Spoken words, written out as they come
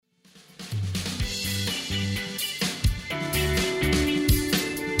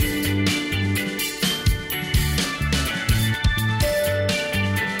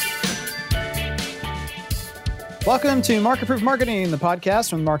Welcome to Market Proof Marketing, the podcast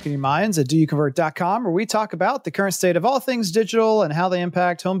from Marketing Minds at doyouconvert.com, where we talk about the current state of all things digital and how they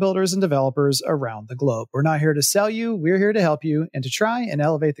impact home builders and developers around the globe. We're not here to sell you. We're here to help you and to try and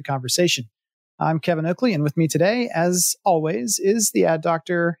elevate the conversation. I'm Kevin Oakley, and with me today, as always, is the ad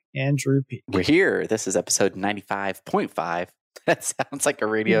doctor, Andrew Peak. We're here. This is episode 95.5. That sounds like a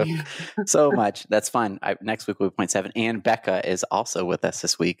radio so much. That's fun. Next week will be 0.7. And Becca is also with us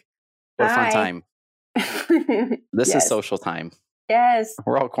this week. What a fun time. This is social time. Yes.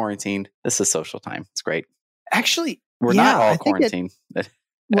 We're all quarantined. This is social time. It's great. Actually, we're not all quarantined.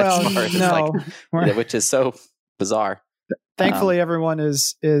 No. Which is so bizarre. Thankfully, everyone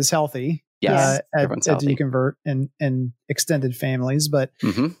is healthy. Yes, at DoYouConvert and extended families. But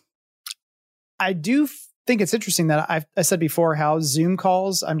I do think it's interesting that I said before how Zoom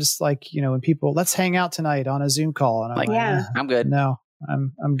calls, I'm just like, when people, let's hang out tonight on a Zoom call. And I'm good. No,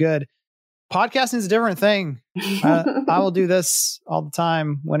 I'm good. Podcasting is a different thing. I will do this all the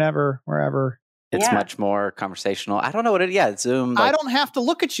time, whenever, wherever. It's much more conversational. I don't know what it is. Yeah, Zoom. I don't have to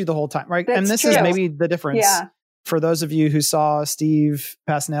look at you the whole time, right? And this true. is maybe the difference. Yeah. For those of you who saw Steve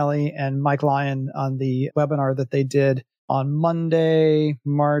Passanelli and Mike Lyon on the webinar that they did on Monday,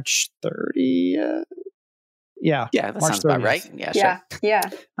 March 30th. Yeah, that March sounds 30th. about right. Yeah, sure.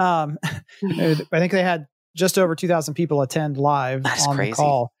 I think they had just over 2,000 people attend live on the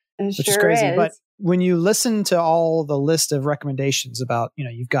call, which is crazy. But when you listen to all the list of recommendations about,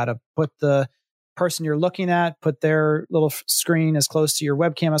 you've got to put the person you're looking at, put their little screen as close to your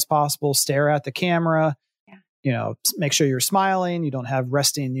webcam as possible, stare at the camera, make sure you're smiling, you don't have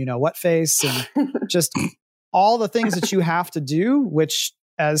resting, what face, and just all the things that you have to do, which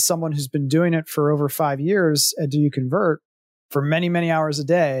as someone who's been doing it for over 5 years at DoYouConvert for many, many hours a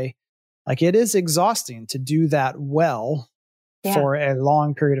day, like it is exhausting to do that well for a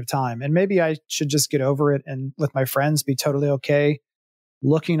long period of time. And maybe I should just get over it and with my friends be totally okay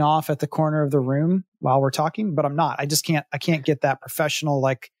looking off at the corner of the room while we're talking, but I'm not. I can't get that professional,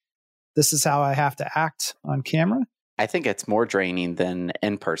 like, this is how I have to act on camera. I think it's more draining than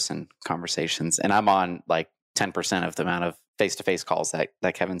in-person conversations. And I'm on like 10% of the amount of face-to-face calls that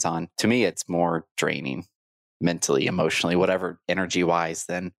Kevin's on. To me, it's more draining mentally, emotionally, whatever, energy-wise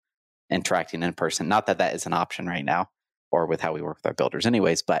than interacting in person. Not that that is an option right now or with how we work with our builders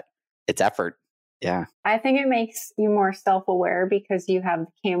anyways, but it's effort. Yeah. I think it makes you more self-aware because you have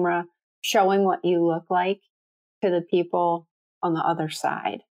the camera showing what you look like to the people on the other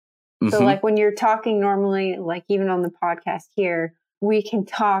side. So like when you're talking normally, like even on the podcast here, we can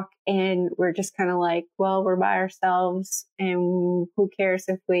talk and we're just kind of like, well, we're by ourselves and who cares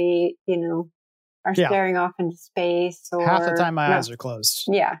if we, are staring off into space or half the time my eyes are closed.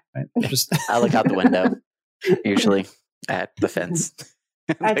 Yeah. Right? I look out the window usually at the fence.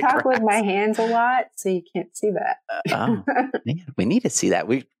 I talk with my hands a lot, so you can't see that. Oh, man, we need to see that.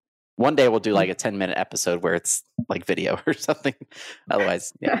 One day we'll do like a 10-minute episode where it's like video or something.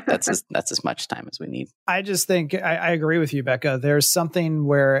 Otherwise, that's as much time as we need. I just think I agree with you, Becca. There's something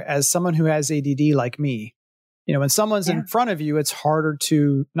where, as someone who has ADD like me, when someone's in front of you, it's harder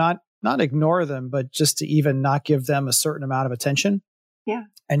to not ignore them, but just to even not give them a certain amount of attention. Yeah.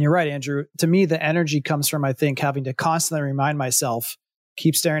 And you're right, Andrew. To me, the energy comes from, I think, having to constantly remind myself,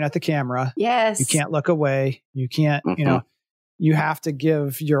 keep staring at the camera. Yes. You can't look away. You can't, you have to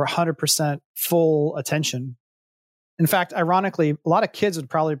give your 100% full attention. In fact, ironically, a lot of kids would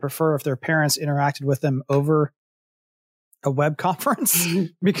probably prefer if their parents interacted with them over a web conference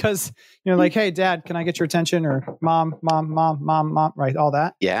because, like, hey, Dad, can I get your attention? Or mom, right? All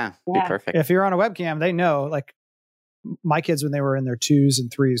that. Yeah, be perfect. If you're on a webcam, they know, like my kids, when they were in their 2s and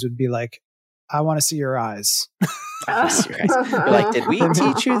 3s would be like, I want to see your eyes. You're like, did we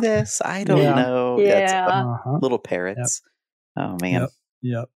teach you this? I don't know. Yeah. Little parrots. Yep. Oh, man.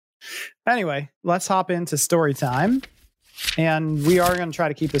 Yep. Anyway, let's hop into story time. And we are going to try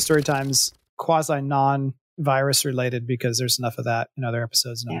to keep the story times quasi non-virus related because there's enough of that in other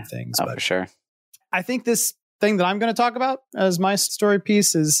episodes and other things. But for sure. I think this thing that I'm going to talk about as my story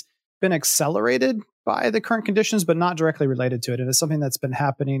piece has been accelerated by the current conditions, but not directly related to it. It is something that's been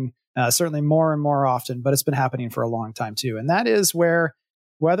happening certainly more and more often, but it's been happening for a long time too. And that is where,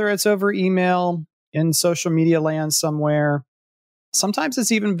 whether it's over email, in social media land somewhere, sometimes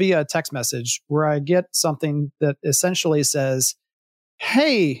it's even via text message where I get something that essentially says,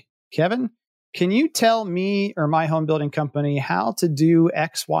 hey, Kevin, can you tell me or my home building company how to do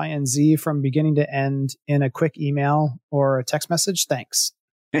X, Y, and Z from beginning to end in a quick email or a text message? Thanks.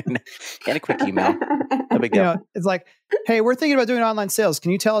 And a quick email. No big deal. It's like, hey, we're thinking about doing online sales.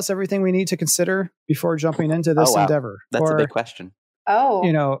 Can you tell us everything we need to consider before jumping into this endeavor? That's a big question.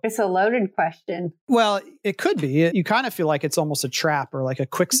 Oh, it's a loaded question. Well, it could be. You kind of feel like it's almost a trap or like a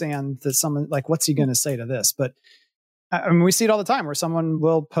quicksand that someone, like, what's he going to say to this? But I mean, we see it all the time where someone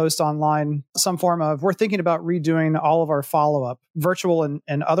will post online some form of, we're thinking about redoing all of our follow-up, virtual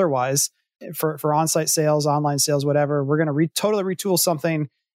and otherwise, for on-site sales, online sales, whatever. We're going to totally retool something.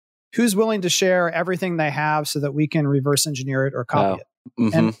 Who's willing to share everything they have so that we can reverse engineer it or copy it?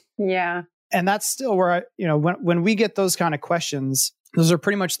 Mm-hmm. And that's still where when we get those kind of questions, those are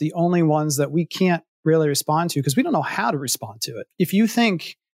pretty much the only ones that we can't really respond to because we don't know how to respond to it. If you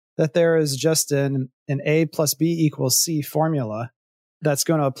think that there is just an A plus B equals C formula that's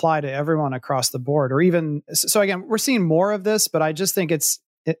going to apply to everyone across the board, or even so, again, we're seeing more of this, but I just think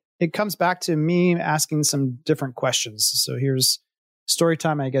it comes back to me asking some different questions. So here's story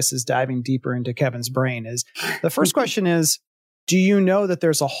time, I guess, is diving deeper into Kevin's brain. Is the first question is, do you know that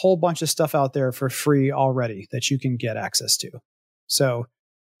there's a whole bunch of stuff out there for free already that you can get access to? So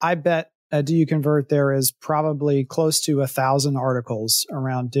I bet at Do You Convert, there is probably close to 1,000 articles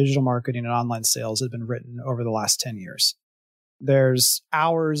around digital marketing and online sales that have been written over the last 10 years. There's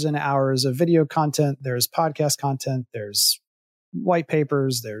hours and hours of video content. There's podcast content. There's white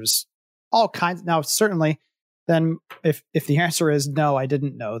papers. There's all kinds. Now, certainly, then if the answer is no, I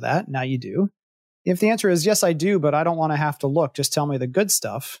didn't know that, now you do. If the answer is yes, I do, but I don't want to have to look, just tell me the good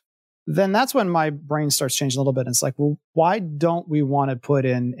stuff, then that's when my brain starts changing a little bit. And it's like, well, why don't we want to put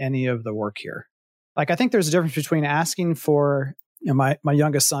in any of the work here? Like, I think there's a difference between asking for, my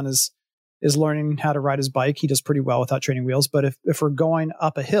youngest son is learning how to ride his bike. He does pretty well without training wheels. But if we're going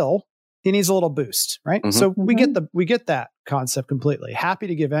up a hill, he needs a little boost, right? Mm-hmm. So we get that concept completely. Happy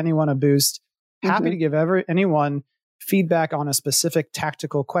to give anyone a boost. Happy to give anyone feedback on a specific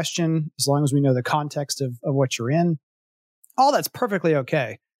tactical question, as long as we know the context of what you're in. All that's perfectly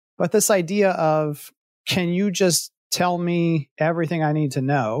okay. But this idea of, can you just tell me everything I need to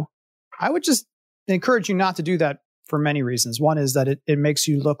know? I would just encourage you not to do that for many reasons. One is that it makes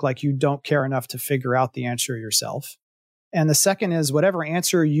you look like you don't care enough to figure out the answer yourself. And the second is, whatever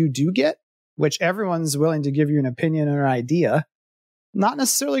answer you do get, which everyone's willing to give you an opinion or an idea, not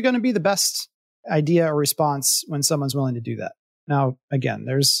necessarily going to be the best idea or response when someone's willing to do that. Now, again,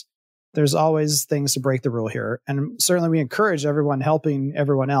 there's always things to break the rule here. And certainly we encourage everyone helping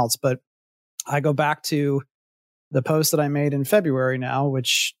everyone else. But I go back to the post that I made in February now,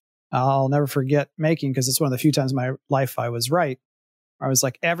 which I'll never forget making because it's one of the few times in my life I was right. I was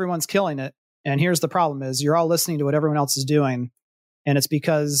like, everyone's killing it. And here's the problem is you're all listening to what everyone else is doing. And it's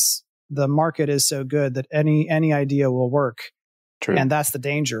because the market is so good that any idea will work. True. And that's the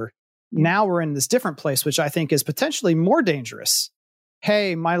danger. Now we're in this different place, which I think is potentially more dangerous.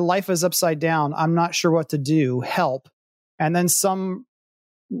 Hey, my life is upside down. I'm not sure what to do. Help. And then some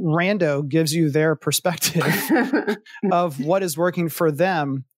rando gives you their perspective of what is working for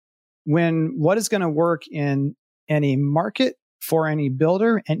them, when what is going to work in any market for any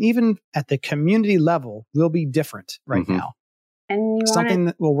builder and even at the community level will be different right now. And something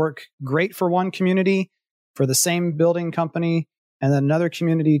that will work great for one community, for the same building company, and then another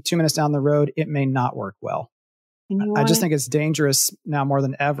community 2 minutes down the road, it may not work well. I just think it's dangerous now more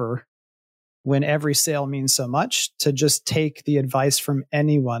than ever, when every sale means so much, to just take the advice from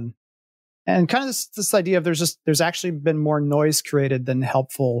anyone. And kind of this idea of there's actually been more noise created than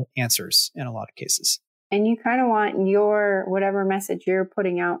helpful answers in a lot of cases. And you kind of want your, whatever message you're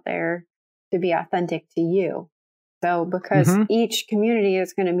putting out there to be authentic to you. So because each community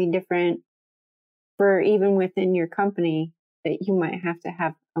is going to be different, for even within your company, that you might have to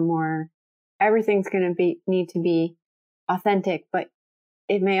have everything's going to need to be authentic, but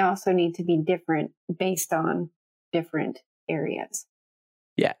it may also need to be different based on different areas.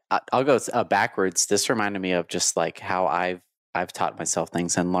 Yeah, I'll go backwards. This reminded me of just like how I've taught myself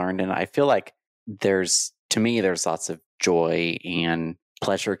things and learned. And I feel like there's lots of joy and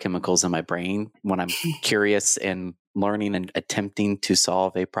pleasure chemicals in my brain when I'm curious and learning and attempting to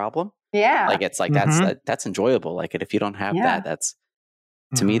solve a problem. Yeah. Like it's like that's enjoyable. Like if you don't have that, that's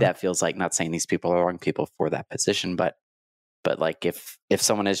to me that feels like, not saying these people are wrong people for that position, but like if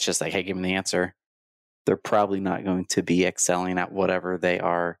someone is just like, hey, give me the answer, they're probably not going to be excelling at whatever they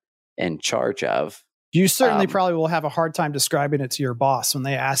are in charge of. You certainly probably will have a hard time describing it to your boss when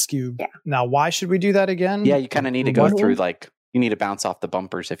they ask you, now, why should we do that again? Yeah, you kind of need to go through, like, you need to bounce off the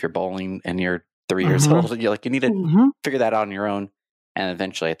bumpers if you're bowling and you're 3 years old. You're like, you need to figure that out on your own. And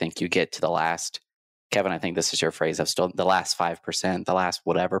eventually I think you get to the last, Kevin, I think this is your phrase, the last 5%, the last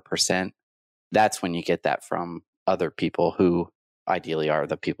whatever percent. That's when you get that from other people who ideally are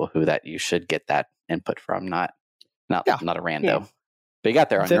the people who that you should get that input from, not a rando. Yeah. But you got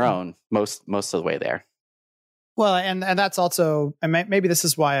there on your own most of the way there. Well, and that's also, and maybe this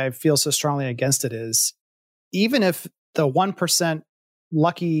is why I feel so strongly against it, is even if the 1%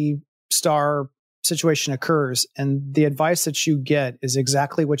 lucky star situation occurs and the advice that you get is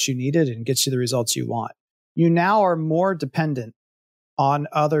exactly what you needed and gets you the results you want, you now are more dependent on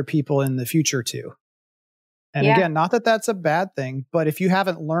other people in the future too. And again, not that that's a bad thing, but if you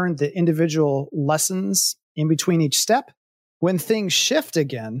haven't learned the individual lessons in between each step, when things shift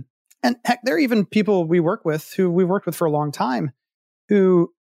again, and heck, there are even people we work with who we've worked with for a long time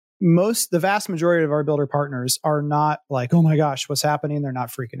who the vast majority of our builder partners are not like, oh my gosh, what's happening? They're not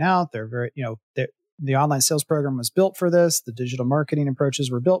freaking out. They're very, the online sales program was built for this. The digital marketing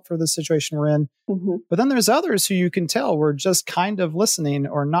approaches were built for the situation we're in. Mm-hmm. But then there's others who you can tell were just kind of listening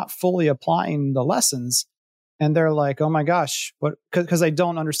or not fully applying the lessons. And they're like, oh my gosh, what? Because they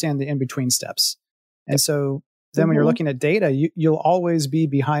don't understand the in-between steps. And so then when you're looking at data, you'll always be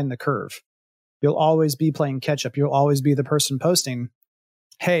behind the curve. You'll always be playing catch up. You'll always be the person posting,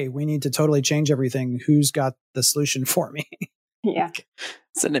 hey, we need to totally change everything. Who's got the solution for me? Yeah.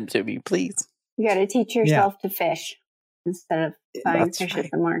 Send them to me, please. You got to teach yourself to fish instead of buying fish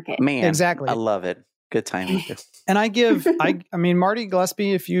at the market. Man, exactly. I love it. Good time with you. And I mean, Marty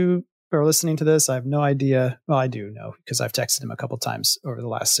Gillespie, if you are listening to this, I have no idea. Well, I do know because I've texted him a couple times over the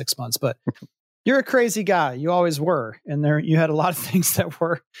last 6 months, but you're a crazy guy. You always were. And you had a lot of things that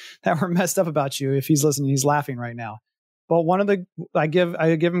were messed up about you. If he's listening, he's laughing right now. But I give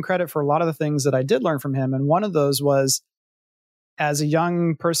him credit for a lot of the things that I did learn from him. And one of those was, as a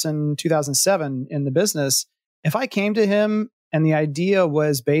young person, 2007 in the business, if I came to him and the idea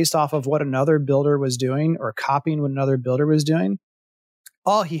was based off of what another builder was doing or copying what another builder was doing,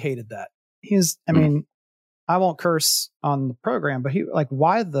 he hated that. I mean, I won't curse on the program, but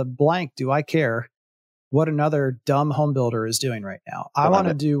why the blank do I care what another dumb home builder is doing right now? I want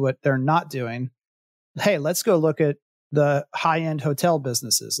to do what they're not doing. Hey, let's go look at the high-end hotel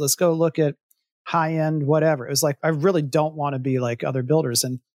businesses. Let's go look at high-end whatever. It was like, I really don't want to be like other builders.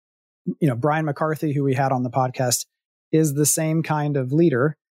 And, Brian McCarthy, who we had on the podcast, is the same kind of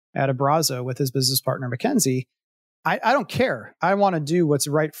leader at Abrazo with his business partner, Mackenzie. I don't care. I want to do what's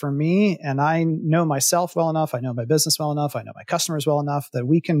right for me. And I know myself well enough. I know my business well enough. I know my customers well enough that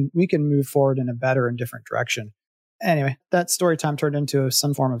we can move forward in a better and different direction. Anyway, that story time turned into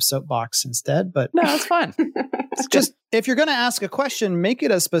some form of soapbox instead, but no, it's fun. It's just, if you're going to ask a question, make it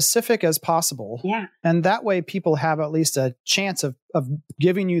as specific as possible. Yeah. And that way people have at least a chance of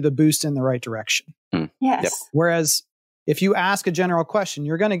giving you the boost in the right direction. Yes. Yep. Whereas if you ask a general question,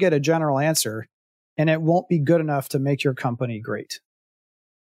 you're going to get a general answer and it won't be good enough to make your company great.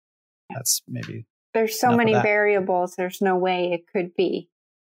 That's maybe. There's so many variables. There's no way it could be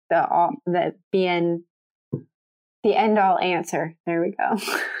the end all answer. There we go.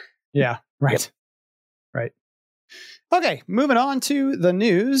 Yeah. Right. Yep. Right. Okay, moving on to the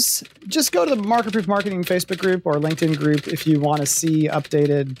news. Just go to the Market Proof Marketing Facebook group or LinkedIn group if you want to see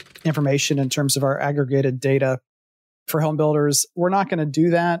updated information in terms of our aggregated data for home builders. We're not going to do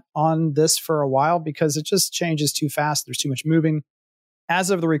that on this for a while because it just changes too fast. There's too much moving. As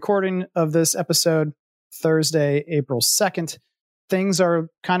of the recording of this episode, Thursday, April 2nd, things are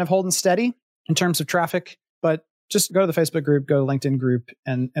kind of holding steady in terms of traffic, but just go to the Facebook group, go to the LinkedIn group,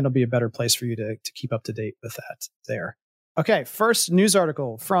 and it'll be a better place for you to keep up to date with that there. Okay, first news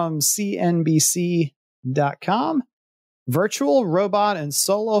article from CNBC.com. Virtual, robot, and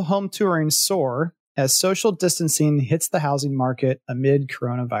solo home touring soar as social distancing hits the housing market amid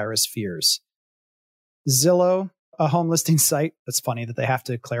coronavirus fears. Zillow, a home listing site, that's funny that they have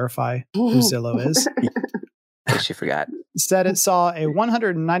to clarify who Zillow is. She forgot. Said it saw a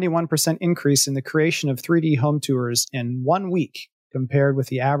 191% increase in the creation of 3D home tours in 1 week compared with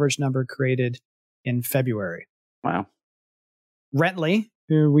the average number created in February. Wow. Rently,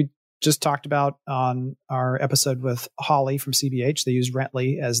 who we just talked about on our episode with Holly from CBH, they use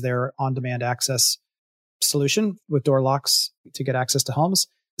Rently as their on-demand access solution with door locks to get access to homes,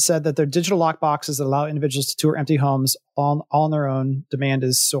 said that their digital lock boxes that allow individuals to tour empty homes all on their own, demand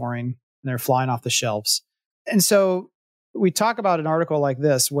is soaring, and they're flying off the shelves. And so we talk about an article like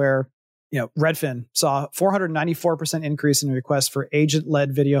this where, Redfin saw a 494% increase in requests for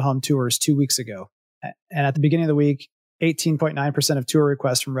agent-led video home tours 2 weeks ago. And at the beginning of the week, 18.9% of tour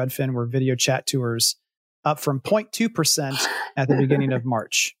requests from Redfin were video chat tours, up from 0.2% at the beginning of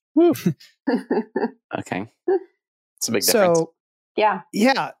March. Okay. It's a big difference. So, yeah,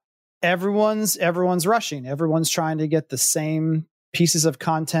 everyone's rushing. Everyone's trying to get the same pieces of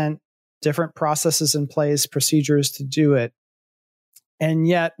content, different processes in place, procedures to do it. And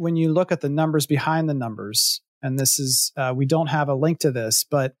yet, when you look at the numbers behind the numbers, and this is, we don't have a link to this,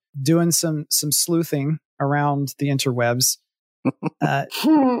 but doing some sleuthing around the interwebs.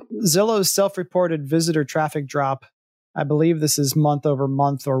 Zillow's self-reported visitor traffic drop, I believe this is month over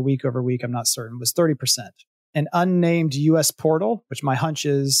month or week over week, I'm not certain, was 30%. An unnamed US portal, which my hunch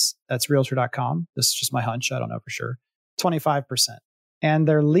is, that's realtor.com. This is just my hunch. I don't know for sure. 25%. And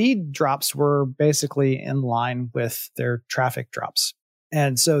their lead drops were basically in line with their traffic drops.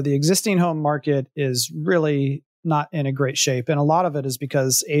 And so the existing home market is really not in a great shape. And a lot of it is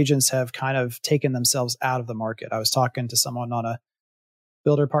because agents have kind of taken themselves out of the market. I was talking to someone on a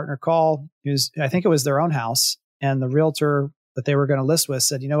builder partner call, I think it was their own house, and the realtor that they were going to list with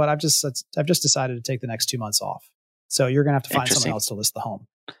said, you know what, I've just decided to take the next 2 months off. So you're going to have to find someone else to list the home.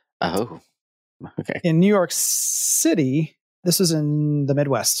 Oh, okay. In New York City, this is in the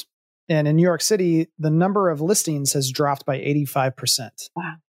Midwest. And in New York City, the number of listings has dropped by 85%.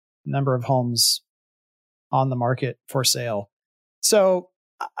 Wow. Number of homes on the market for sale. So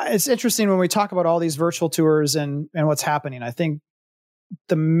it's interesting when we talk about all these virtual tours and what's happening. I think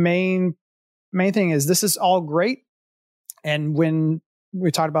the main thing is this is all great. And when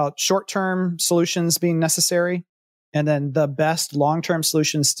we talked about short-term solutions being necessary, and then the best long-term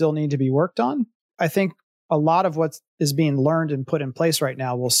solutions still need to be worked on, I think a lot of what is being learned and put in place right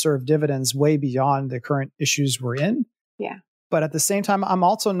now will serve dividends way beyond the current issues we're in. Yeah. But at the same time, I'm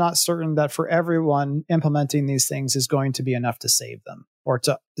also not certain that for everyone implementing these things is going to be enough to save them,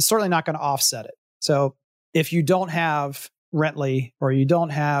 it's certainly not going to offset it. So if you don't have Rently or you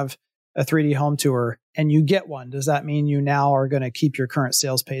don't have a 3D home tour and you get one, does that mean you now are going to keep your current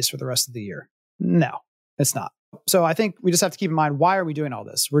sales pace for the rest of the year? No, it's not. So I think we just have to keep in mind, why are we doing all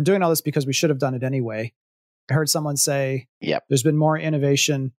this? We're doing all this because we should have done it anyway. I heard someone say, yep, there's been more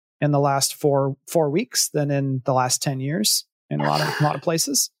innovation in the last four weeks than in the last 10 years in a lot of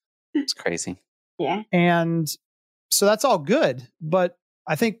places. It's crazy. Yeah. And so that's all good. But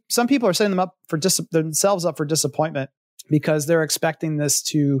I think some people are setting themselves up for disappointment because they're expecting this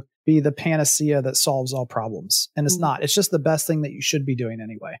to be the panacea that solves all problems. And it's not. It's just the best thing that you should be doing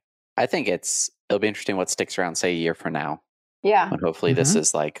anyway. I think it'll be interesting what sticks around, say, a year from now. Yeah. When hopefully this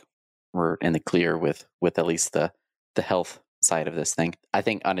is like, we're in the clear with at least the health side of this thing. I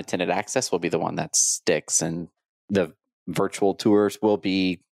think unattended access will be the one that sticks, and the virtual tours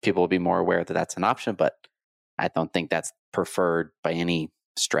people will be more aware that that's an option, but I don't think that's preferred by any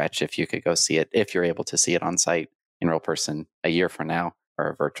stretch if you could go see it, if you're able to see it on site in real person a year from now, or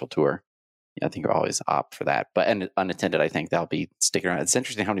a virtual tour. I think you'll always opt for that. But unattended, I think that'll be sticking around. It's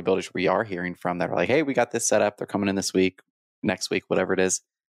interesting how many builders we are hearing from that are like, hey, we got this set up. They're coming in this week, next week, whatever it is.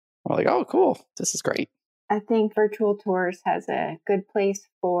 We're like, oh, cool. This is great. I think virtual tours has a good place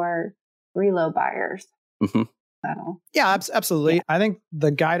for relo buyers. Mm-hmm. Yeah, absolutely. Yeah. I think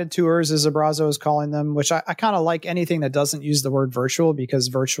the guided tours, as Abrazo is calling them, which I kind of like anything that doesn't use the word virtual, because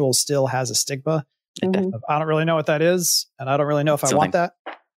virtual still has a stigma. Mm-hmm. I don't really know what that is, and I don't really know if I want that.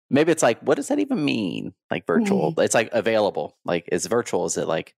 Maybe it's like, what does that even mean? Like virtual? It's like available. Like, is virtual? Is it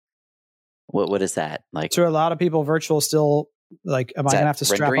like, what is that? Like, to a lot of people, virtual still, like, am I going to have to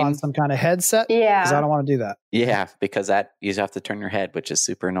strap on some kind of headset? Yeah. Because I don't want to do that. Yeah, because that you have to turn your head, which is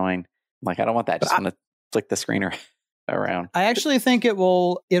super annoying. I'm like, I don't want that. Just want to flick the screen around. I actually think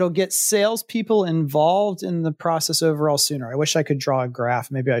it'll get salespeople involved in the process overall sooner. I wish I could draw a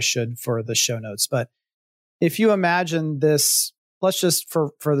graph. Maybe I should for the show notes. But if you imagine this, let's just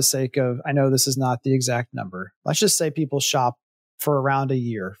for the sake of, I know this is not the exact number. Let's just say people shop for around a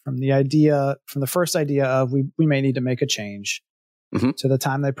year from the first idea of we may need to make a change to the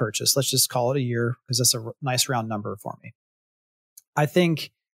time they purchase. Let's just call it a year because that's a nice round number for me. I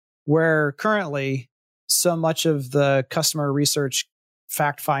think where currently so much of the customer research,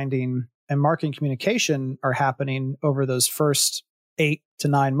 fact finding, and marketing communication are happening over those first 8 to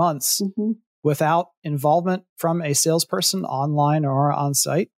 9 months without involvement from a salesperson online or on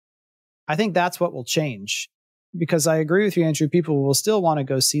site. I think that's what will change, because I agree with you, Andrew. People will still want to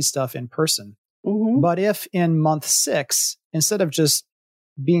go see stuff in person. But if in month 6, instead of just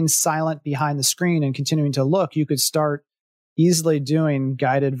being silent behind the screen and continuing to look, you could start easily doing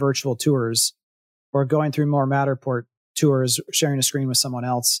guided virtual tours or going through more Matterport tours, sharing a screen with someone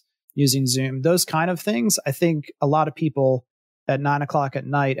else using Zoom, those kind of things. I think a lot of people at 9:00 at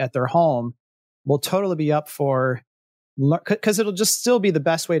night at their home will totally be up for, because it'll just still be the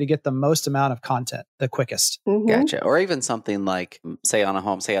best way to get the most amount of content, the quickest. Gotcha. Or even something like, say on a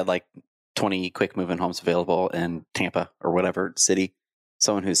home, say I had like 20 quick moving homes available in Tampa or whatever city.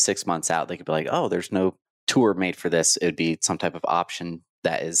 Someone who's 6 months out, they could be like, oh, there's no tour made for this. It'd be some type of option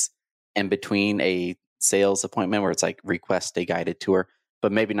that is in between a sales appointment where it's like request a guided tour,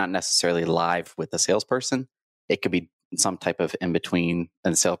 but maybe not necessarily live with the salesperson. It could be some type of in between,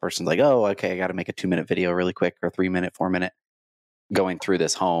 and the salesperson's like, oh, okay, I got to make a 2-minute video really quick, or 3-minute, 4-minute, going through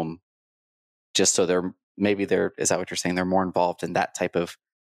this home, just so is that what you're saying? They're more involved in that type of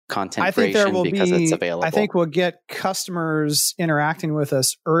content creation because it's available. I think we'll get customers interacting with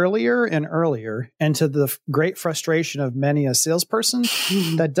us earlier and earlier, and to the great frustration of many a salesperson,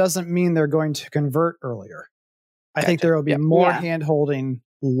 that doesn't mean they're going to convert earlier. I think there will be more hand-holding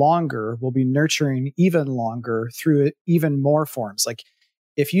longer. We'll be nurturing even longer through even more forms. Like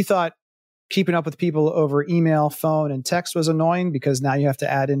if you thought keeping up with people over email, phone, and text was annoying because now you have to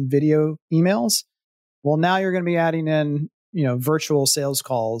add in video emails, well, now you're going to be adding in virtual sales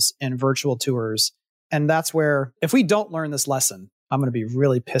calls and virtual tours. And that's where, if we don't learn this lesson, I'm going to be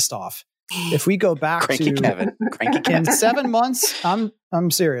really pissed off. If we go back Cranky Kevin. In 7 months, I'm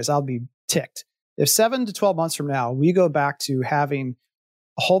serious. I'll be ticked. If 7 to 12 months from now, we go back to having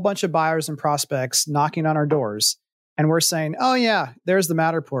a whole bunch of buyers and prospects knocking on our doors, and we're saying, oh yeah, there's the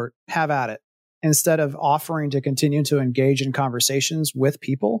Matterport, have at it, instead of offering to continue to engage in conversations with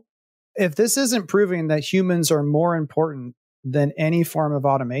people. If this isn't proving that humans are more important than any form of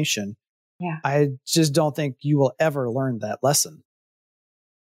automation, I just don't think you will ever learn that lesson.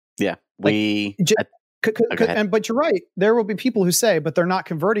 Yeah. But you're right. There will be people who say, but they're not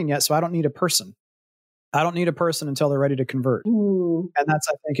converting yet, so I don't need a person. I don't need a person until they're ready to convert. And that's,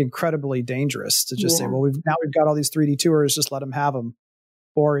 I think, incredibly dangerous to just say, well, we've got all these 3D tours, just let them have them.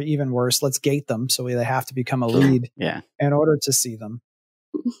 Or even worse, let's gate them so they have to become a lead in order to see them.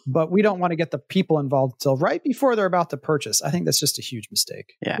 But we don't want to get the people involved until right before they're about to purchase. I think that's just a huge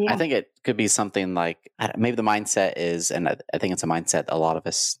mistake. Yeah. I think it could be something like, maybe the mindset is, and I think it's a mindset a lot of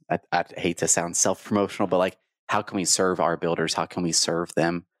us, I hate to sound self-promotional, but like, how can we serve our builders? How can we serve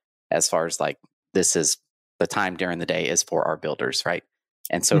them as far as like, this is the time during the day is for our builders, right?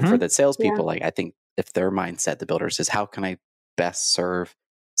 And so for the salespeople, like, I think if their mindset, the builders, is how can I best serve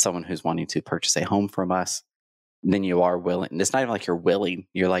someone who's wanting to purchase a home from us? Then you are willing. It's not even like you're willing.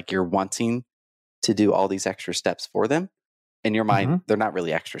 You're wanting to do all these extra steps for them. In your mind, they're not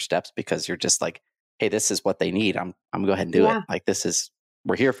really extra steps because you're just like, hey, this is what they need. I'm gonna go ahead and do it. Like,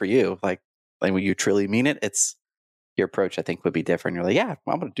 we're here for you. Like when you truly mean it, it's your approach, I think, would be different. You're like, yeah,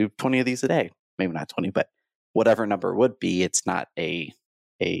 well, I'm going to do 20 of these a day. Maybe not 20, but whatever number would be, it's not I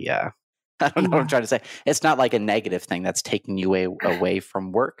don't know what I'm trying to say. It's not like a negative thing that's taking you away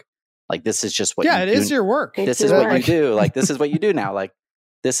from work. Like, this is just what you do. Yeah, it is your work. This is what you do. Like, this is what you do now. Like,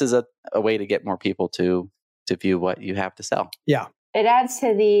 this is a way to get more people to view what you have to sell. Yeah. It adds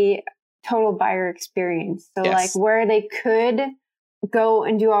to the total buyer experience. So like where they could go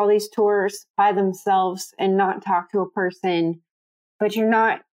and do all these tours by themselves and not talk to a person, but you're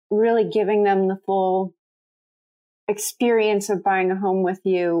not really giving them the full experience of buying a home with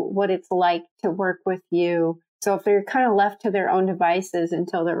you, what it's like to work with you. So if they're kind of left to their own devices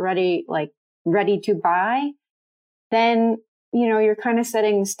until they're ready to buy, then, you're kind of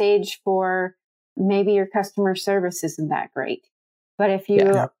setting the stage for maybe your customer service isn't that great. But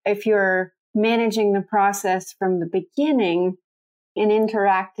if you're managing the process from the beginning and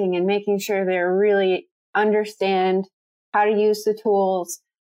interacting and making sure they really understand how to use the tools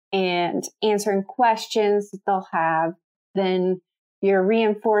and answering questions that they'll have, then you're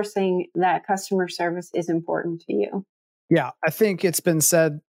reinforcing that customer service is important to you. Yeah, I think it's been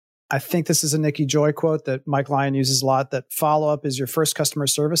said, I think this is a Nikki Joy quote that Mike Lyon uses a lot, that follow-up is your first customer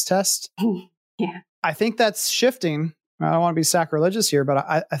service test. Yeah. I think that's shifting. I don't want to be sacrilegious here,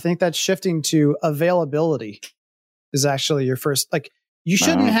 but I think that's shifting to availability is actually your first. Like, you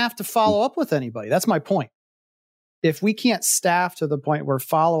shouldn't have to follow up with anybody. That's my point. If we can't staff to the point where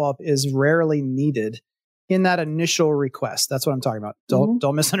follow-up is rarely needed in that initial request, that's what I'm talking about.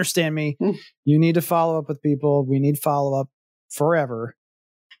 Don't misunderstand me. You need to follow up with people. We need follow-up forever.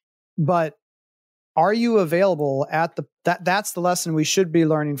 But are you available at that's the lesson we should be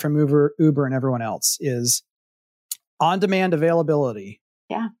learning from Uber and everyone else, is on-demand availability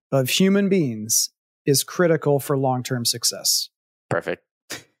of human beings is critical for long-term success. Perfect.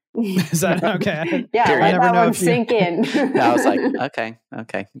 Is that okay? Yeah, let that one sink in. I was like, okay.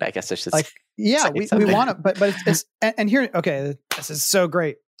 I guess I should. Like, yeah, we want to, but it's and here. Okay, this is so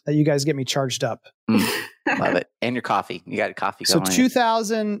great that you guys get me charged up. Love it. And your coffee. You got coffee going. So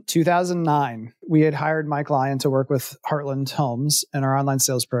 2009, we had hired Mike Lyon to work with Heartland Homes in our online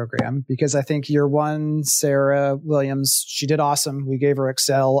sales program, because I think year one, Sarah Williams, she did awesome. We gave her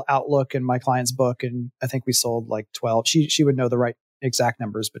Excel, Outlook, and Mike Lyon's book, and I think we sold like 12. She would know the right exact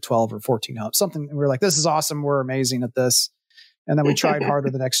numbers, but 12 or 14 homes, something. We were like, this is awesome. We're amazing at this. And then we tried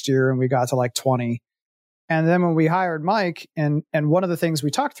harder the next year and we got to like 20. And then when we hired Mike, and one of the things we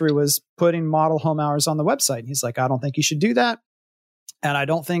talked through was putting model home hours on the website. And he's like, I don't think you should do that. And I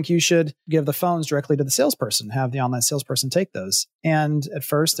don't think you should give the phones directly to the salesperson, have the online salesperson take those. And at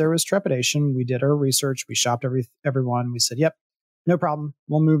first there was trepidation. We did our research. We shopped everyone. We said, yep, no problem.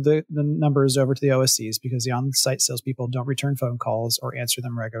 We'll move the numbers over to the OSCs because the on-site salespeople don't return phone calls or answer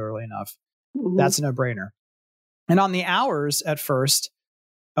them regularly enough. Mm-hmm. That's a no-brainer. And on the hours at first,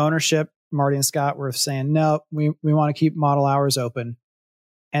 ownership, Marty and Scott were saying, no, we want to keep model hours open.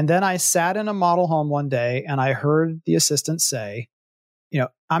 And then I sat in a model home one day and I heard the assistant say,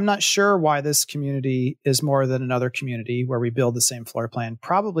 I'm not sure why this community is more than another community where we build the same floor plan,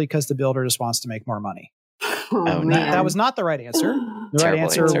 probably because the builder just wants to make more money. That was not the right answer. The right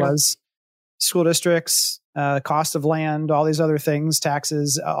answer was school districts, cost of land, all these other things,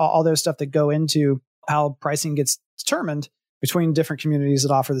 taxes, all those stuff that go into how pricing gets determined between different communities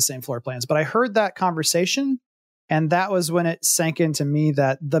that offer the same floor plans. But I heard that conversation, and that was when it sank into me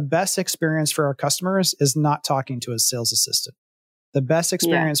that the best experience for our customers is not talking to a sales assistant. The best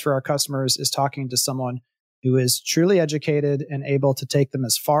experience for our customers is talking to someone who is truly educated and able to take them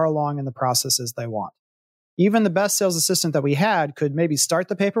as far along in the process as they want. Even the best sales assistant that we had could maybe start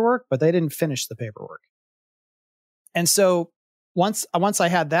the paperwork, but they didn't finish the paperwork. And so once I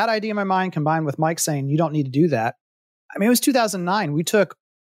had that idea in my mind combined with Mike saying, you don't need to do that. I mean, it was 2009.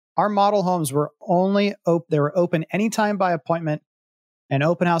 Our model homes were they were open anytime by appointment, and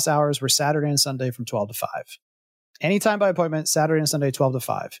open house hours were Saturday and Sunday from 12 to 5. Anytime by appointment, Saturday and Sunday, 12 to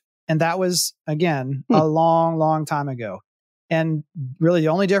 5. And that was, again, a long, long time ago. And really the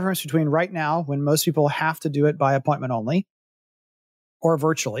only difference between right now, when most people have to do it by appointment only or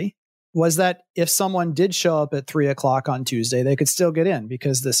virtually, was that if someone did show up at 3:00 on Tuesday, they could still get in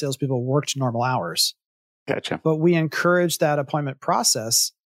because the salespeople worked normal hours. Gotcha. But we encouraged that appointment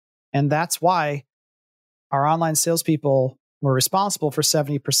process. And that's why our online salespeople were responsible for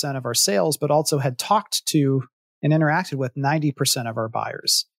 70% of our sales, but also had talked to and interacted with 90% of our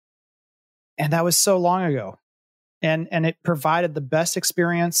buyers. And that was so long ago. And it provided the best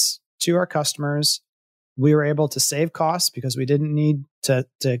experience to our customers. We were able to save costs because we didn't need to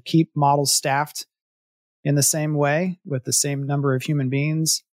keep models staffed in the same way with the same number of human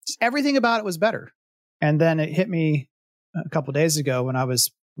beings. Everything about it was better. And then it hit me a couple of days ago when I was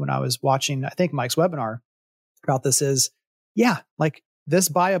watching, I think, Mike's webinar about this is, like this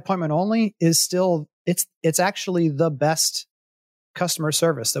by appointment only is still, it's actually the best customer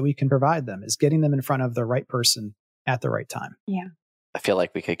service that we can provide them, is getting them in front of the right person at the right time. Yeah. I feel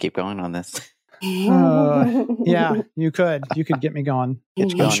like we could keep going on this. Yeah, you could get me going. Get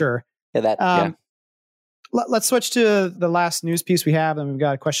you going. Sure. Yeah, Let's switch to the last news piece we have, and we've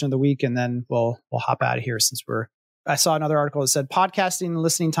got a question of the week, and then we'll hop out of here since I saw another article that said podcasting and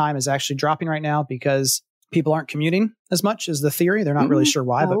listening time is actually dropping right now because people aren't commuting as much as the theory. They're not really sure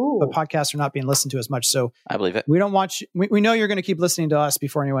why, but podcasts are not being listened to as much. So I believe it. We don't want you, we know you're going to keep listening to us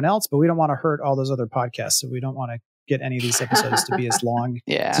before anyone else, but we don't want to hurt all those other podcasts. So we don't want to get any of these episodes to be as long.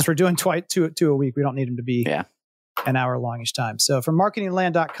 Yeah. Since we're doing two a week, we don't need them to be an hour long each time. So from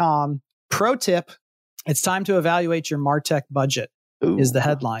marketingland.com, pro tip, it's time to evaluate your MarTech budget is the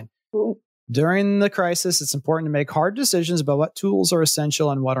headline. Ooh. During the crisis, it's important to make hard decisions about what tools are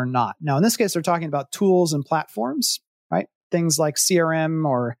essential and what are not. Now, in this case, they're talking about tools and platforms, right? Things like CRM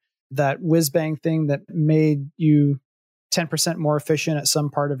or that whiz-bang thing that made you 10% more efficient at some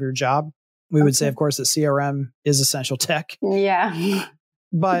part of your job. We would say, of course, that CRM is essential tech. Yeah.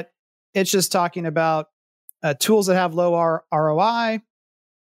 But it's just talking about tools that have low ROI,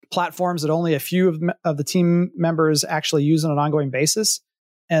 platforms that only a few of the team members actually use on an ongoing basis.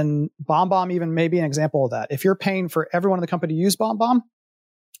 And BombBomb even may be an example of that. If you're paying for everyone in the company to use BombBomb,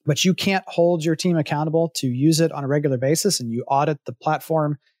 but you can't hold your team accountable to use it on a regular basis, and you audit the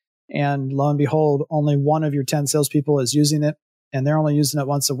platform, and lo and behold, only one of your 10 salespeople is using it, and they're only using it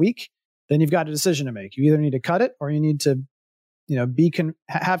once a week, then you've got a decision to make. You either need to cut it, or you need to,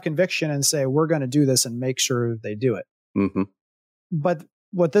 have conviction and say, we're going to do this and make sure they do it. Mm-hmm. But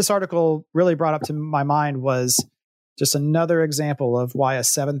what this article really brought up to my mind was just another example of why a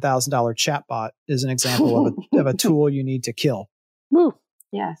 $7,000 chatbot is an example of a tool you need to kill. Woo.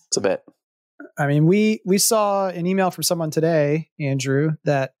 Yes. It's a bit. I mean, we saw an email from someone today, Andrew,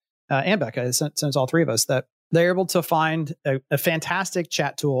 that and Becca, sent all three of us, that they're able to find a fantastic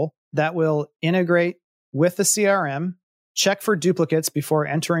chat tool that will integrate with the CRM, check for duplicates before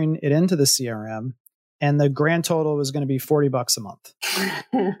entering it into the CRM, and the grand total was going to be $40 a month.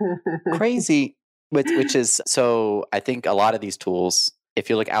 Crazy. Which is, so I think a lot of these tools, if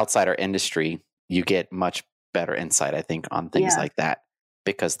you look outside our industry, you get much better insight, I think, on things like that,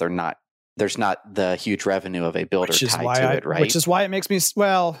 because they're not there's not the huge revenue of a builder tied to it, right? Which is why it makes me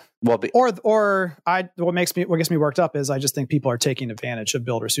what gets me worked up is I just think people are taking advantage of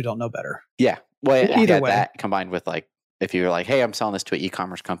builders who don't know better. Yeah. Well, either way, that combined with like if you're like, hey, I'm selling this to an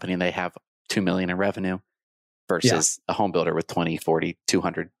e-commerce company and they have $2 million in revenue versus a home builder with 20, 40,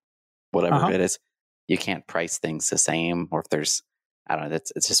 200, whatever it is, you can't price things the same. Or if there's, I don't know,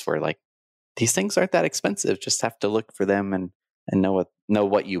 it's just where like these things aren't that expensive. Just have to look for them and know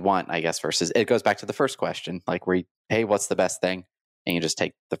what you want, I guess, versus it goes back to the first question, like hey, what's the best thing? And you just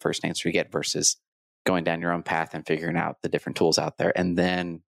take the first answer you get versus going down your own path and figuring out the different tools out there and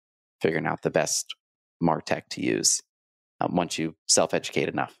then figuring out the best MarTech to use once you self-educate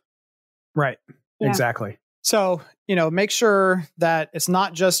enough. Right. Yeah. Exactly. So, make sure that it's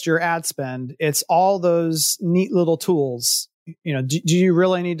not just your ad spend, it's all those neat little tools. Do you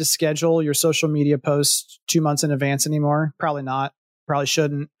really need to schedule your social media posts 2 months in advance anymore? Probably not. Probably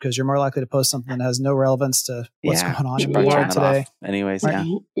shouldn't, because you're more likely to post something that has no relevance to what's going on in the world today. Anyways, right?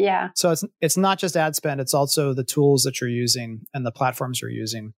 Yeah. So it's not just ad spend, it's also the tools that you're using and the platforms you're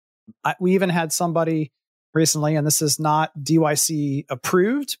using. We even had somebody recently, and this is not DYC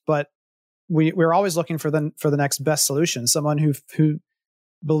approved, but we're always looking for the next best solution. Someone who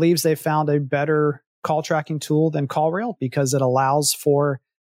believes they've found a better call tracking tool than CallRail because it allows for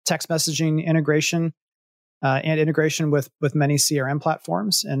text messaging integration and integration with many CRM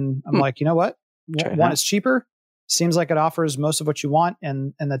platforms. And I'm like, you know what? One, it's cheaper. Seems like it offers most of what you want.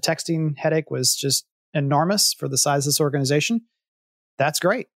 And the texting headache was just enormous for the size of this organization. That's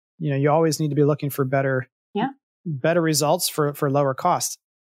great. You always need to be looking for better results for lower cost,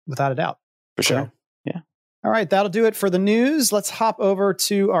 without a doubt. For sure. Yeah. All right. That'll do it for the news. Let's hop over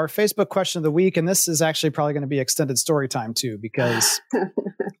to our Facebook question of the week. And this is actually probably going to be extended story time too, because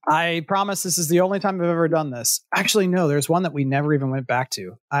I promise this is the only time I've ever done this. Actually, no, there's one that we never even went back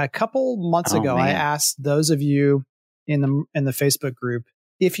to. A couple months ago, man. I asked those of you in the Facebook group,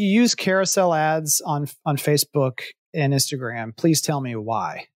 if you use carousel ads on Facebook and Instagram, please tell me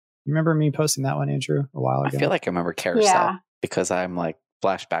why. You remember me posting that one, Andrew, a while ago? I feel like I remember carousel because I'm like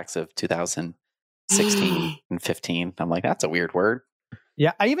flashbacks of 2016 and 15. I'm like, that's a weird word.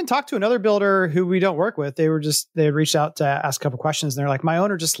 Yeah. I even talked to another builder who we don't work with. They had reached out to ask a couple questions, and they're like, my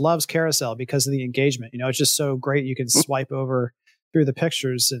owner just loves carousel because of the engagement. It's just so great. You can swipe over through the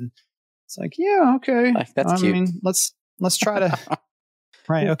pictures, and it's like, yeah, okay. Like, that's cute. I mean, let's try to,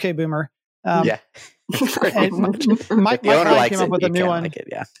 right. Okay. Boomer. Yeah. Mike came up with a new one. Like it,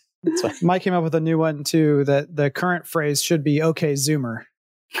 yeah. Mike came up with a new one too, that the current phrase should be okay, Zoomer.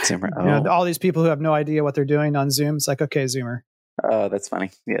 Zoomer. Oh. All these people who have no idea what they're doing on Zoom. It's like, okay, Zoomer. Oh, that's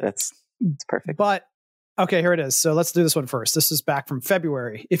funny. Yeah, that's perfect. But okay, here it is. So let's do this one first. This is back from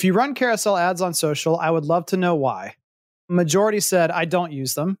February. If you run carousel ads on social, I would love to know why. Majority said, I don't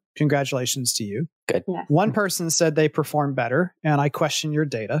use them. Congratulations to you. Good. Yes. One person said they perform better, and I question your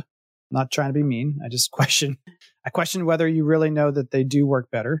data. Not trying to be mean. I just question whether you really know that they do work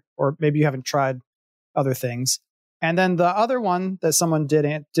better, or maybe you haven't tried other things. And then the other one that someone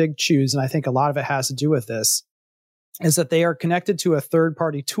did choose, and I think a lot of it has to do with this, is that they are connected to a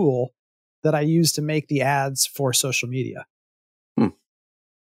third-party tool that I use to make the ads for social media.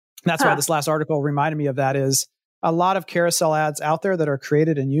 That's why this last article reminded me of that. Is a lot of carousel ads out there that are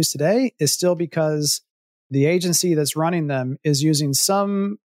created and used today is still because the agency that's running them is using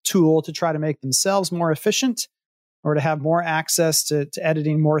some tool to try to make themselves more efficient or to have more access to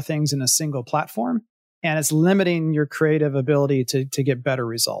editing more things in a single platform. And it's limiting your creative ability to get better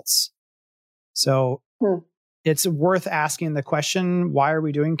results. So it's worth asking the question, why are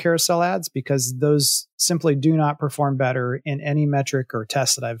we doing carousel ads? Because those simply do not perform better in any metric or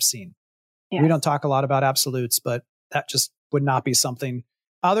test that I've seen. Yes. We don't talk a lot about absolutes, but that just would not be something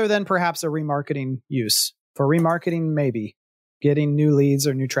other than perhaps a remarketing use. For remarketing, maybe. Getting new leads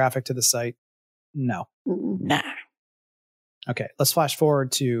or new traffic to the site, no. Nah. Okay, let's flash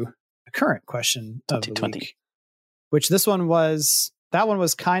forward to the current question of the week, which that one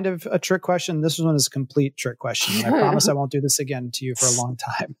was kind of a trick question. This one is a complete trick question. I promise I won't do this again to you for a long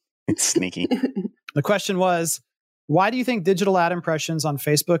time. It's sneaky. The question was, why do you think digital ad impressions on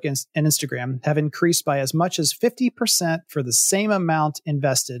Facebook and Instagram have increased by as much as 50% for the same amount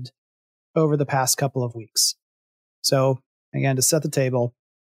invested over the past couple of weeks? So again, to set the table,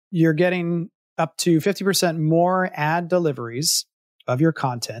 you're getting up to 50% more ad deliveries of your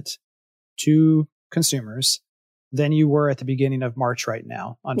content to consumers than you were at the beginning of March right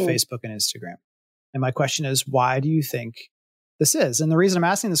now on Facebook and Instagram. And my question is, why do you think this is? And the reason I'm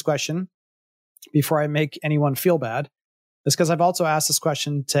asking this question, before I make anyone feel bad, is because I've also asked this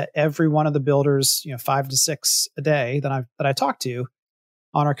question to every one of the builders, 5 to 6 a day that I talk to.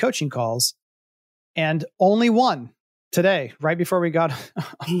 on our coaching calls, and only one today, right before we got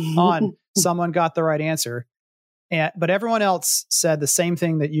on, someone got the right answer. But everyone else said the same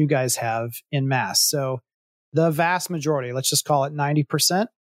thing that you guys have in mass. So the vast majority, let's just call it 90%,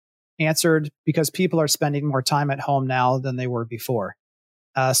 answered because people are spending more time at home now than they were before.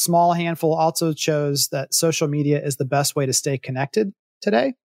 A small handful also chose that social media is the best way to stay connected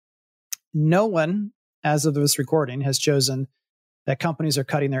today. No one, as of this recording, has chosen that companies are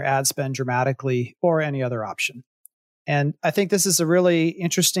cutting their ad spend dramatically or any other option. And I think this is a really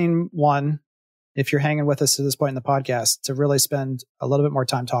interesting one, if you're hanging with us to this point in the podcast, to really spend a little bit more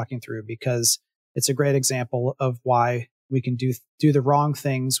time talking through, because it's a great example of why we can do the wrong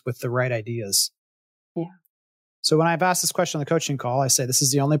things with the right ideas. Yeah. So when I've asked this question on the coaching call, I say, this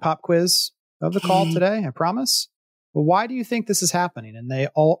is the only pop quiz of the call today, I promise. Well, why do you think this is happening? And they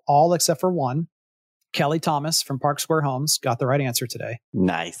all except for one, Kelly Thomas from Park Square Homes, got the right answer today.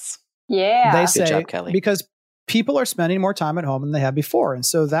 Nice. Yeah. They say, good job, Kelly. Because people are spending more time at home than they have before. And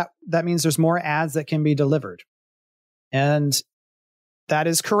so that means there's more ads that can be delivered. And that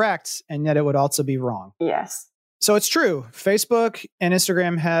is correct. And yet it would also be wrong. Yes. So it's true. Facebook and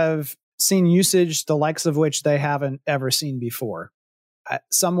Instagram have seen usage the likes of which they haven't ever seen before.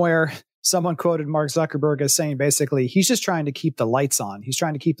 Somewhere, someone quoted Mark Zuckerberg as saying, basically, he's just trying to keep the lights on. He's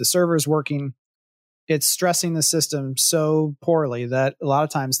trying to keep the servers working. It's stressing the system so poorly that a lot of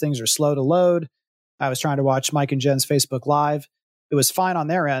times things are slow to load. I was trying to watch Mike and Jen's Facebook Live. It was fine on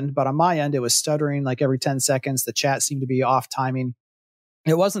their end, but on my end, it was stuttering like every 10 seconds. The chat seemed to be off timing.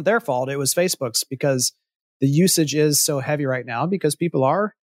 It wasn't their fault. It was Facebook's, because the usage is so heavy right now because people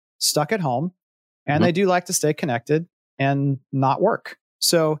are stuck at home and they do like to stay connected and not work.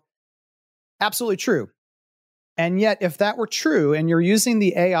 So absolutely true. And yet, if that were true and you're using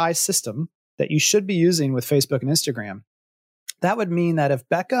the AI system that you should be using with Facebook and Instagram, that would mean that if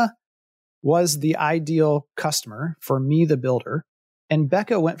Becca was the ideal customer for me, the builder, and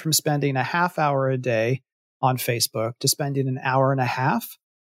Becca went from spending a half hour a day on Facebook to spending an hour and a half,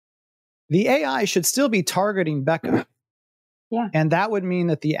 the AI should still be targeting Becca. Yeah. And that would mean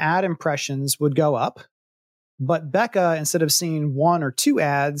that the ad impressions would go up. But Becca, instead of seeing 1 or 2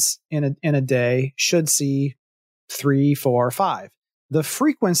 ads in a day, should see 3, 4, 5. The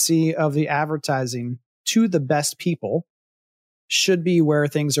frequency of the advertising to the best people should be where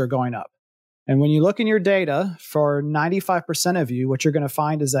things are going up. And when you look in your data, for 95% of you, what you're going to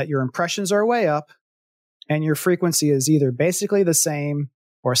find is that your impressions are way up and your frequency is either basically the same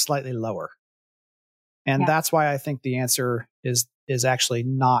or slightly lower. And that's why I think the answer is actually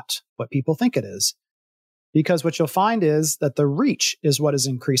not what people think it is. Because what you'll find is that the reach is what is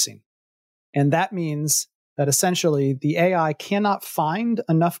increasing. And that means that essentially the AI cannot find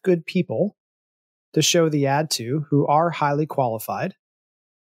enough good people to show the ad to who are highly qualified.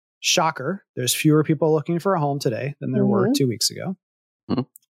 Shocker, there's fewer people looking for a home today than there were 2 weeks ago.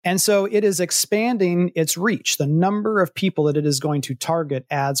 And so it is expanding its reach, the number of people that it is going to target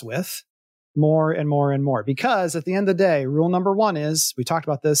ads with more and more and more. Because at the end of the day, rule number 1 is, we talked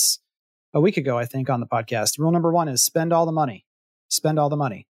about this a week ago, I think, on the podcast. Rule number 1 is spend all the money. Spend all the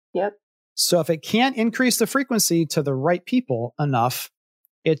money. Yep. So if it can't increase the frequency to the right people enough,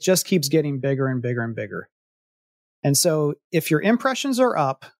 it just keeps getting bigger and bigger and bigger. And so if your impressions are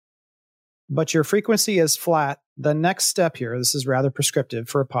up, but your frequency is flat, the next step here, this is rather prescriptive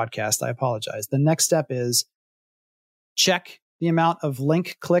for a podcast, I apologize. The next step is check the amount of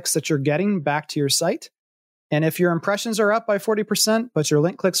link clicks that you're getting back to your site. And if your impressions are up by 40%, but your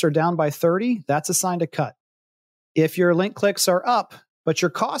link clicks are down by 30, that's a sign to cut. If your link clicks are up, but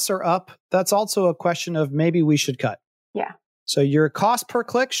your costs are up, that's also a question of maybe we should cut. Yeah. So your cost per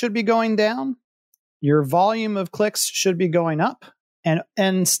click should be going down. Your volume of clicks should be going up.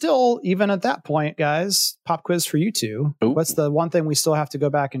 And still, even at that point, guys, pop quiz for you two. Ooh. What's the one thing we still have to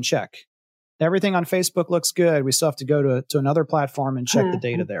go back and check? Everything on Facebook looks good. We still have to go to another platform and check the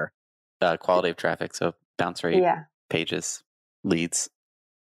data there. Quality of traffic, so bounce rate, pages, leads.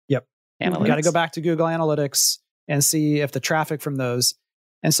 Yep. Analytics. You got to go back to Google Analytics and see if the traffic from those.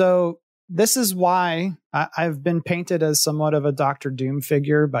 And so this is why I've been painted as somewhat of a Dr. Doom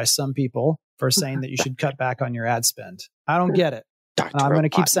figure by some people for saying that you should cut back on your ad spend. I don't get it. And I'm going to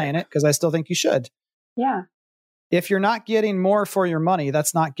keep saying it because I still think you should. Yeah. If you're not getting more for your money,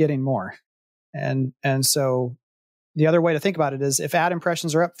 that's not getting more. And so the other way to think about it is if ad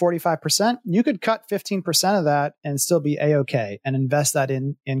impressions are up 45%, you could cut 15% of that and still be A-okay and invest that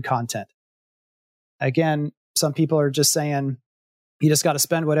in content. Again, some people are just saying you just got to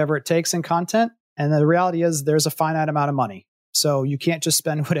spend whatever it takes in content. And the reality is there's a finite amount of money. So you can't just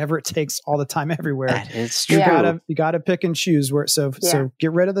spend whatever it takes all the time everywhere. That is true. You gotta pick and choose where. So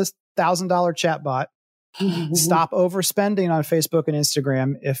get rid of this $1,000 chatbot. Stop overspending on Facebook and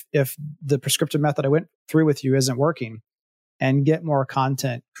Instagram if the prescriptive method I went through with you isn't working, and get more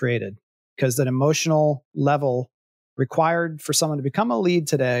content created, because that emotional level required for someone to become a lead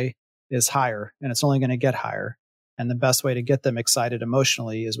today is higher, and it's only going to get higher. And the best way to get them excited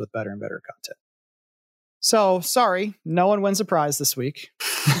emotionally is with better and better content. So sorry, no one wins a prize this week.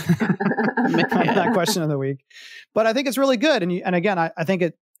 That question of the week, but I think it's really good. And again, I think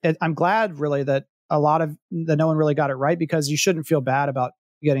I'm glad really that no one really got it right, because you shouldn't feel bad about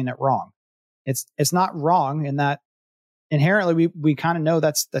getting it wrong. It's not wrong in that inherently we kind of know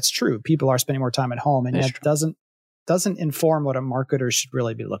that's true. People are spending more time at home, and it doesn't inform what a marketer should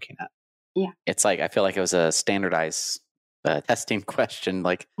really be looking at. Yeah. It's like, I feel like it was a standardized testing question.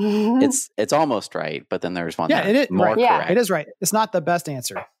 Like it's almost right, but then there's one that's more correct. It is right. It's not the best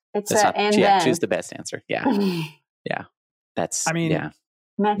answer. It's not, choose the best answer. Yeah. Yeah. That's, Metric.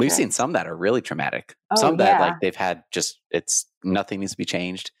 We've seen some that are really traumatic. Some that like they've had nothing needs to be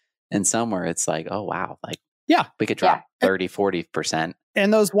changed. And some where it's like, oh wow, like, we could drop 30, 40%.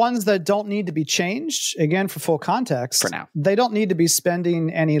 And those ones that don't need to be changed, again, for full context, for now, they don't need to be spending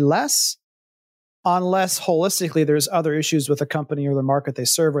any less, unless holistically there's other issues with the company or the market they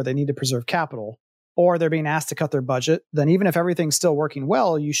serve where they need to preserve capital, or they're being asked to cut their budget. Then even if everything's still working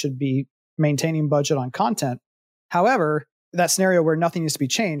well, you should be maintaining budget on content. However, that scenario where nothing needs to be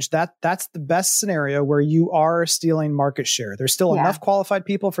changed, that's the best scenario where you are stealing market share. There's still enough qualified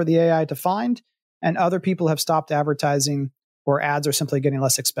people for the AI to find, and other people have stopped advertising, or ads are simply getting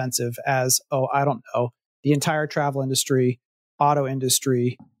less expensive as, the entire travel industry, auto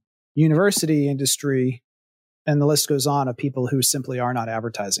industry, university industry, and the list goes on of people who simply are not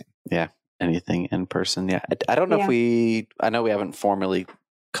advertising. Yeah. Anything in person. Yeah. I don't know if I know we haven't formally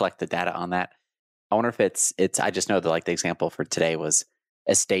collected data on that. I wonder if it's, I just know that like the example for today was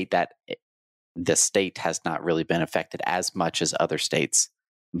a state that the state has not really been affected as much as other states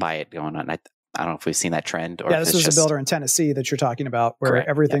by it going on. I don't know if we've seen that trend. Or this was a builder in Tennessee that you're talking about, where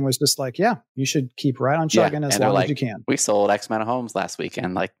everything was just like, you should keep right on chugging as long as you can. We sold X amount of homes last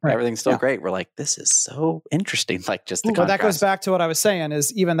weekend. Like everything's still great. We're like, this is so interesting. Like just the contrast. That goes back to what I was saying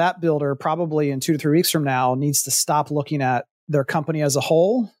is even that builder probably in 2 to 3 weeks from now needs to stop looking at their company as a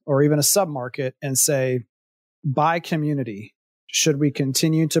whole or even a sub-market and say, by community, should we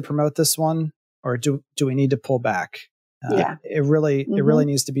continue to promote this one, or do we need to pull back? It really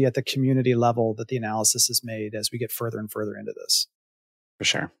needs to be at the community level that the analysis is made as we get further and further into this. For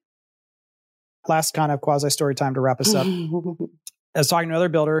sure. Last kind of quasi story time to wrap us up. I was talking to another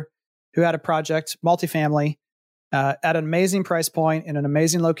builder who had a project, multifamily, at an amazing price point in an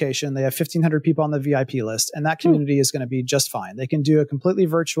amazing location. They have 1,500 people on the VIP list, and that community is going to be just fine. They can do a completely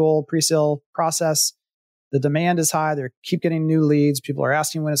virtual pre-sale process. The demand is high. They keep getting new leads. People are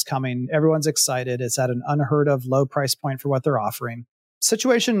asking when it's coming. Everyone's excited. It's at an unheard of low price point for what they're offering.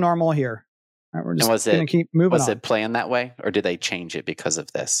 Situation normal here. Right, we're just going to keep moving on. Was it planned that way, or did they change it because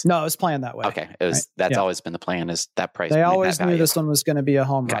of this? No, it was planned that way. Okay. It was, that's always been the plan, is that price. They always knew this one was going to be a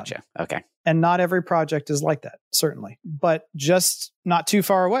home run. Gotcha. Okay. And not every project is like that, certainly. But just not too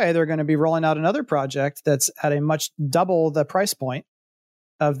far away, they're going to be rolling out another project that's at a much double the price point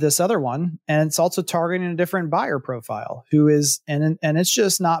of this other one. And it's also targeting a different buyer profile who is, and it's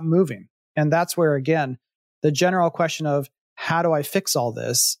just not moving. And that's where, again, the general question of how do I fix all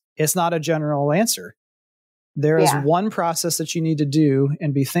this? It's not a general answer. There is one process that you need to do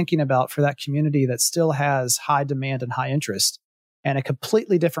and be thinking about for that community that still has high demand and high interest, and a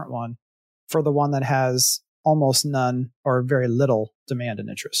completely different one for the one that has almost none or very little demand and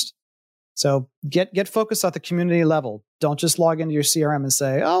interest. So get focused at the community level. Don't just log into your CRM and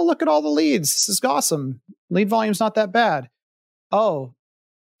say, oh, look at all the leads. This is awesome. Lead volume's not that bad. Oh,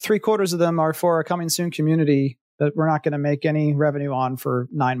 3/4 of them are for a coming soon community that we're not going to make any revenue on for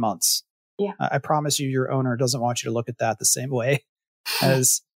 9 months. Yeah. I promise you, your owner doesn't want you to look at that the same way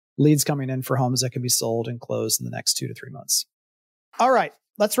as leads coming in for homes that can be sold and closed in the next 2 to 3 months. All right.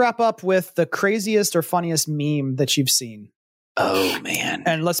 Let's wrap up with the craziest or funniest meme that you've seen. Oh, man.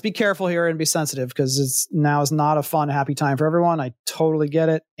 And let's be careful here and be sensitive, because now is not a fun, happy time for everyone. I totally get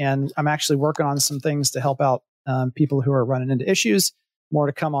it. And I'm actually working on some things to help out people who are running into issues. More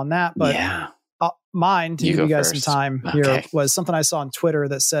to come on that. But mine, to give you guys some time here, was something I saw on Twitter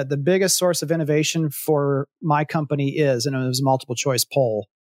that said the biggest source of innovation for my company is, and it was a multiple choice poll.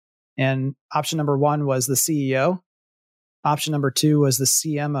 And option number 1 was the CEO. Option number 2 was the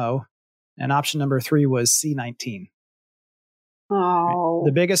CMO. And option number 3 was C19. Oh,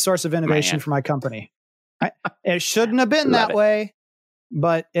 the biggest source of innovation for my company. It shouldn't have been that way,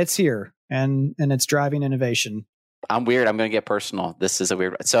 but it's here and it's driving innovation. I'm weird. I'm going to get personal. This is a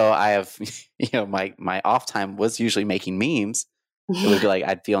weird. So I have, my off time was usually making memes. It would be like,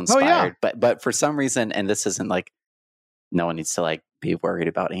 I'd feel inspired, but for some reason, and this isn't like, no one needs to like be worried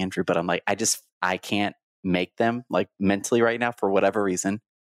about Andrew, but I'm like, I can't make them like mentally right now for whatever reason.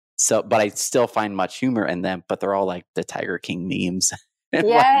 So, but I still find much humor in them, but they're all like the Tiger King memes. And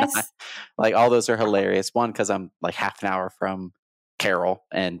whatnot. Like all those are hilarious. One, because I'm like half an hour from Carroll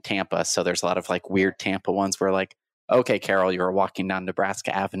and Tampa. So there's a lot of like weird Tampa ones where like, okay, Carol, you were walking down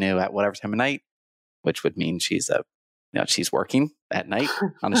Nebraska Avenue at whatever time of night, which would mean she's working at night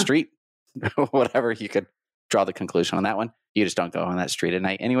on the street, whatever. You could draw the conclusion on that one. You just don't go on that street at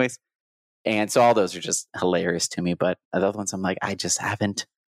night anyways. And so all those are just hilarious to me. But the other ones, I'm like, I just haven't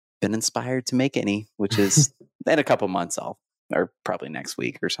been inspired to make any, which is in a couple months, or probably next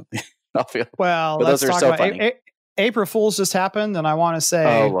week or something. I'll feel. Well, but those are so funny. April Fool's just happened, and I want to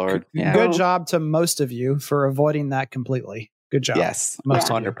say, oh Lord, good job to most of you for avoiding that completely. Good job. Yes,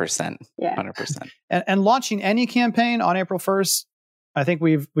 100%. Yeah, 100%. And launching any campaign on April 1st, I think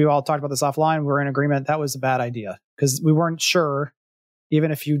we've all talked about this offline. We're in agreement that was a bad idea because we weren't sure.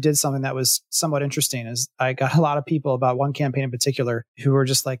 Even if you did something that was somewhat interesting, as I got a lot of people about one campaign in particular who were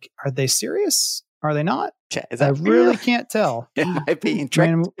just like, "Are they serious? Are they not?" I really can't tell. Am I being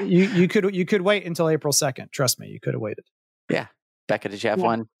tricked? I mean, you could wait until April 2nd. Trust me, you could have waited. Yeah, Becca, did you have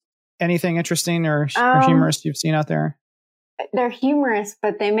one? Anything interesting or humorous you've seen out there? They're humorous,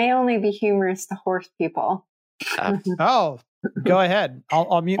 but they may only be humorous to horse people. Go ahead.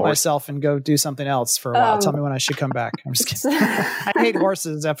 I'll mute myself and go do something else for a while. Tell me when I should come back. I'm just kidding. I hate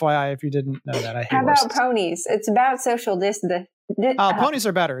horses, FYI, if you didn't know that. I hate How about horses. Ponies? It's about social distance. Ponies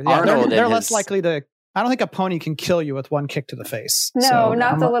are better. Yeah, they're less likely to... I don't think a pony can kill you with one kick to the face. No,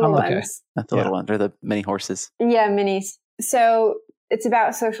 not the little ones. Not the little ones. They're the mini horses. Yeah, minis. So it's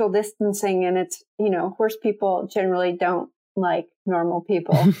about social distancing, and it's, horse people generally don't like normal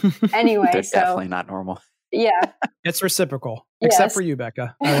people. Anyway, they're definitely not normal. Yeah. It's reciprocal. Except for you,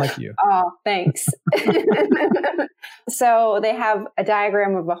 Becca. I like you. Oh, thanks. So they have a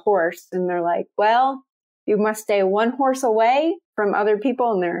diagram of a horse, and they're like, well, you must stay one horse away from other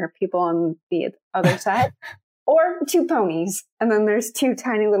people, and there are people on the other side, or 2 ponies. And then there's 2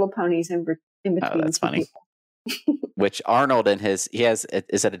 tiny little ponies in between. Oh, that's funny. Which Arnold and is it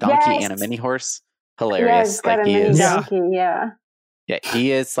a donkey and a mini horse? Hilarious. Yeah, like he is. Donkey, yeah,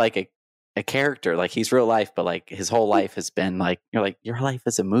 he is like a character. Like he's real life, but like his whole life has been like, you're like, your life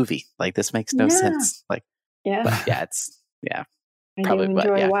is a movie. Like this makes no sense. Like, but I probably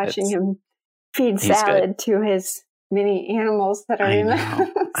enjoy watching him feed salad to his mini animals that are in the house.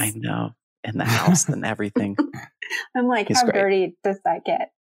 I know. In the house and everything. I'm like, how dirty does that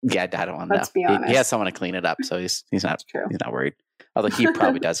get? Yeah, I don't want to know. Let's be honest. He has someone to clean it up, so he's not worried. Although he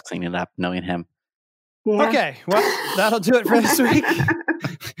probably does clean it up, knowing him. Yeah. Okay, well, that'll do it for this week.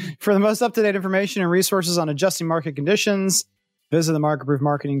 For the most up-to-date information and resources on adjusting market conditions, visit the Market Proof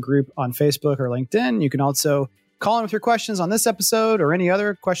Marketing Group on Facebook or LinkedIn. You can also call in with your questions on this episode or any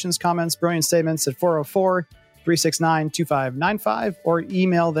other questions, comments, brilliant statements at 404-369-2595 or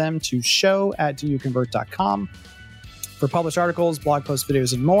email them to show@doyouconvert.com. For published articles, blog posts,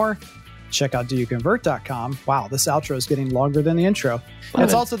 videos, and more, check out doyouconvert.com. Wow, this outro is getting longer than the intro.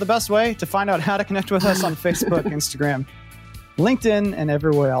 It's also the best way to find out how to connect with us on Facebook, Instagram, LinkedIn, and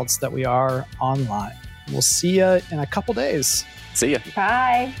everywhere else that we are online. We'll see you in a couple days. See ya.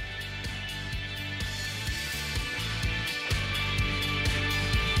 Bye.